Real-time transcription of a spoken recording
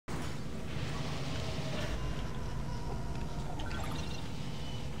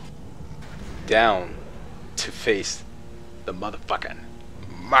down to face the motherfucking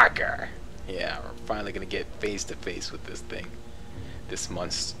marker. Yeah, we're finally gonna get face to face with this thing, this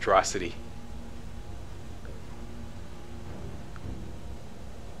monstrosity.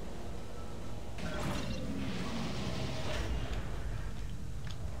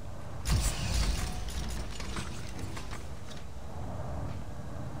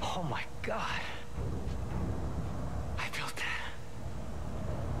 Oh my God. I built that.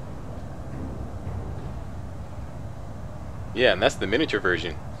 Yeah, and that's the miniature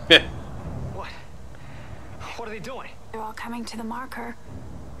version. What? What are they doing? They're all coming to the marker.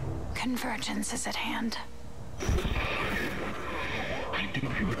 Convergence is at hand. I knew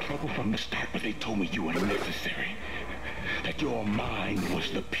you were trouble from the start, but they told me you were necessary. That your mind was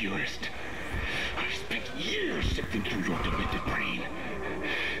the purest. I spent years sifting through your demented brain.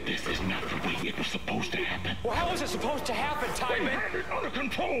 This is not the way it was supposed to happen. Well, how was it supposed to happen, They Timon? had it under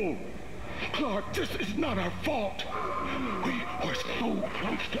control. Clark, this is not our fault. We were so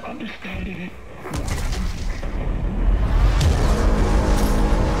close to understanding it.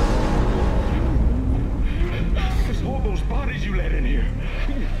 It's all those bodies you let in here.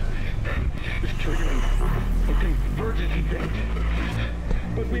 It's triggering a convergence event.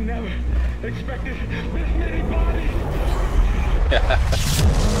 But we never expected this many bodies.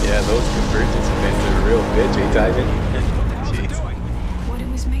 Yeah, those convergence events are a real bitch, eh, Timon? Jeez. What it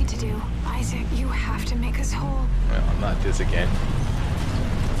was made to do. Isaac, you have to make us whole. Well, not this again.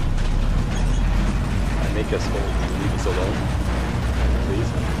 Make us whole. Leave us alone,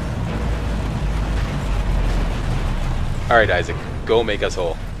 please. Alright, Isaac. Go make us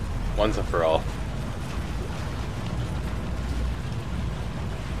whole. Once and for all.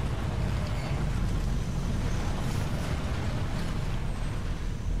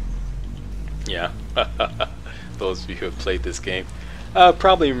 Yeah. Those of you who have played this game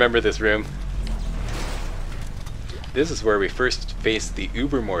probably remember this room. This is where we first face the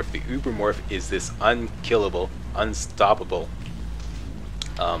Ubermorph. The Ubermorph is this unkillable, unstoppable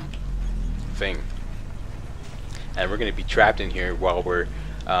thing. And we're going to be trapped in here while we're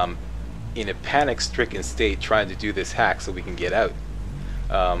in a panic-stricken state trying to do this hack so we can get out.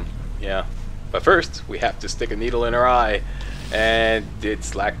 Yeah. But first, we have to stick a needle in our eye. And did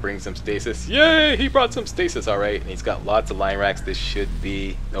Slack bring some stasis? Yay! He brought some stasis, alright. And he's got lots of line racks. This should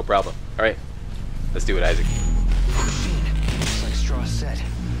be no problem. Alright. Let's do it, Isaac. Machine. Looks like straw set.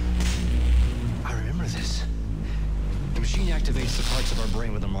 I remember this. The machine activates the parts of our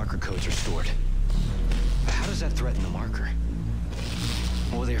brain where the marker codes are stored. But how does that threaten the marker?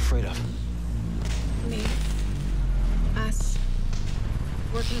 What were they afraid of? Me. Us.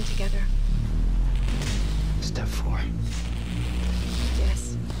 Working together. Step 4.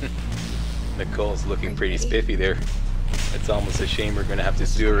 Yes. Nicole's looking pretty spiffy there. It's almost a shame we're gonna have to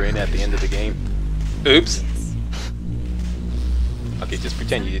do her in at the end of the game. Oops! Yes. Okay, just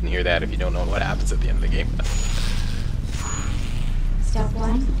pretend you didn't hear that if you don't know what happens at the end of the game. Step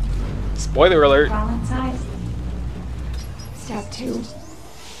 1, Spoiler alert! crawl inside. Step 2,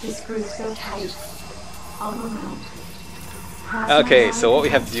 the screws go tight all around. Okay, so what we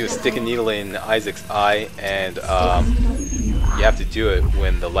have to do is stick a needle in Isaac's eye, and you have to do it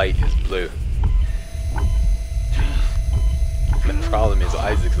when the light is blue. The problem is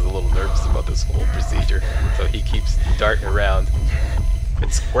Isaac is a little nervous about this whole procedure, so he keeps darting around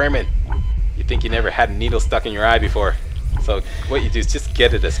and squirming. You think you never had a needle stuck in your eye before. So what you do is just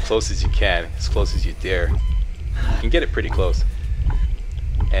get it as close as you can, as close as you dare. You can get it pretty close.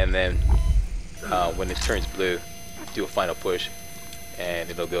 And then when it turns blue, do a final push, and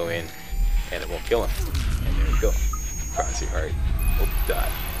it'll go in, and it won't kill him. And there you go. Cross your heart. Hope you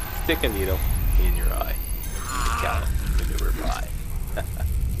die. Stick a needle in your eye. Count manure pie.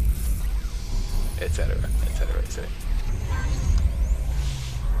 Etc. Etc. Etc.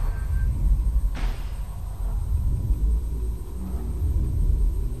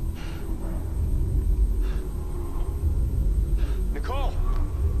 Nicole!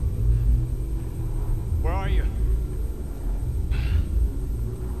 Where are you?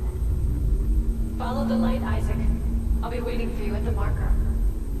 Follow the light, Isaac. I'll be waiting for you at the marker.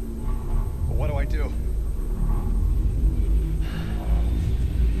 Well, what do I do?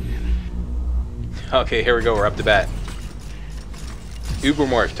 Okay, here we go. We're up to bat.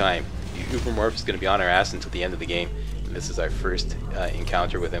 Ubermorph time. Ubermorph is going to be on our ass until the end of the game. And this is our first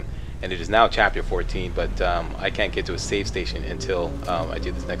encounter with him. And it is now chapter 14, but I can't get to a save station until I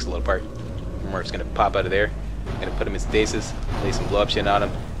do this next little part. Ubermorph's going to pop out of there. I'm going to put him in stasis, lay some blow up shit on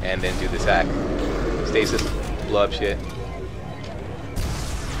him, and then do this hack. Stasis, blow up shit.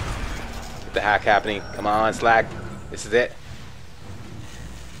 Get the hack happening. Come on, Slack. This is it.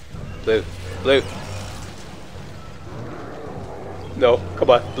 Blue. Blue. No, come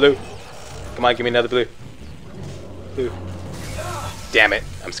on, blue. Come on, give me another blue. Blue. Damn it,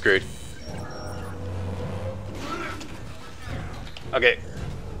 I'm screwed. Okay,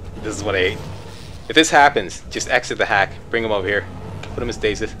 this is what I hate. If this happens, just exit the hack, bring him over here, put him in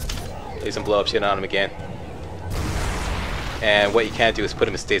stasis, lay some blow up shit on him again. And what you can't do is put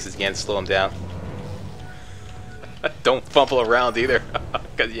him in stasis again, slow him down. Don't fumble around either,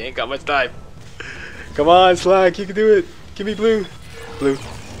 because you ain't got much time. Come on, Slack, you can do it. Give me blue. Blue.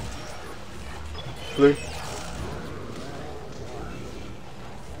 Blue.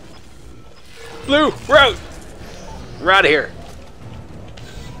 Blue, we're out. We're out of here.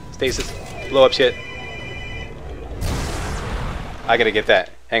 Stasis, blow up shit. I gotta get that.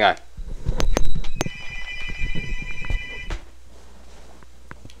 Hang on.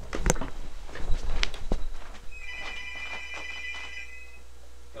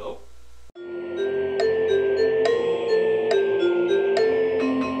 Hello?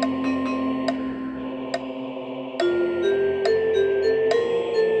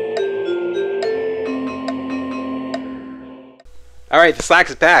 Alright, the Slack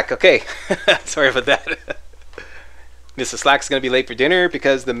is back. Okay. Sorry about that. Mr. Slack's gonna be late for dinner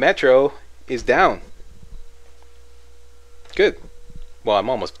because the metro is down. Good. Well, I'm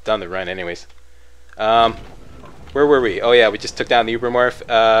almost done the run anyways. Where were we? Oh yeah, we just took down the Ubermorph.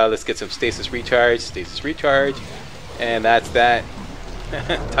 Let's get some stasis recharge, and that's that.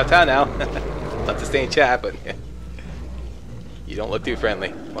 Ta-ta now. Love to stay in chat, but you don't look too friendly.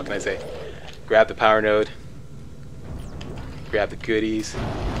 What can I say? Grab the power node. Grab the goodies.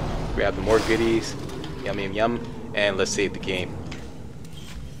 Grab the more goodies. Yum yum yum. And let's save the game.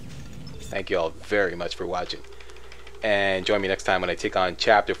 Thank you all very much for watching. And join me next time when I take on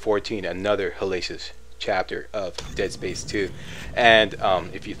Chapter 14, another hellacious chapter of Dead Space 2. And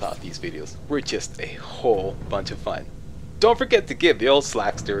if you thought these videos were just a whole bunch of fun, don't forget to give the old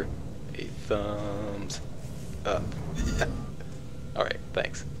Slackster a thumbs up. Alright,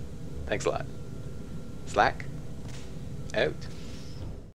 thanks. Thanks a lot. Slack, out.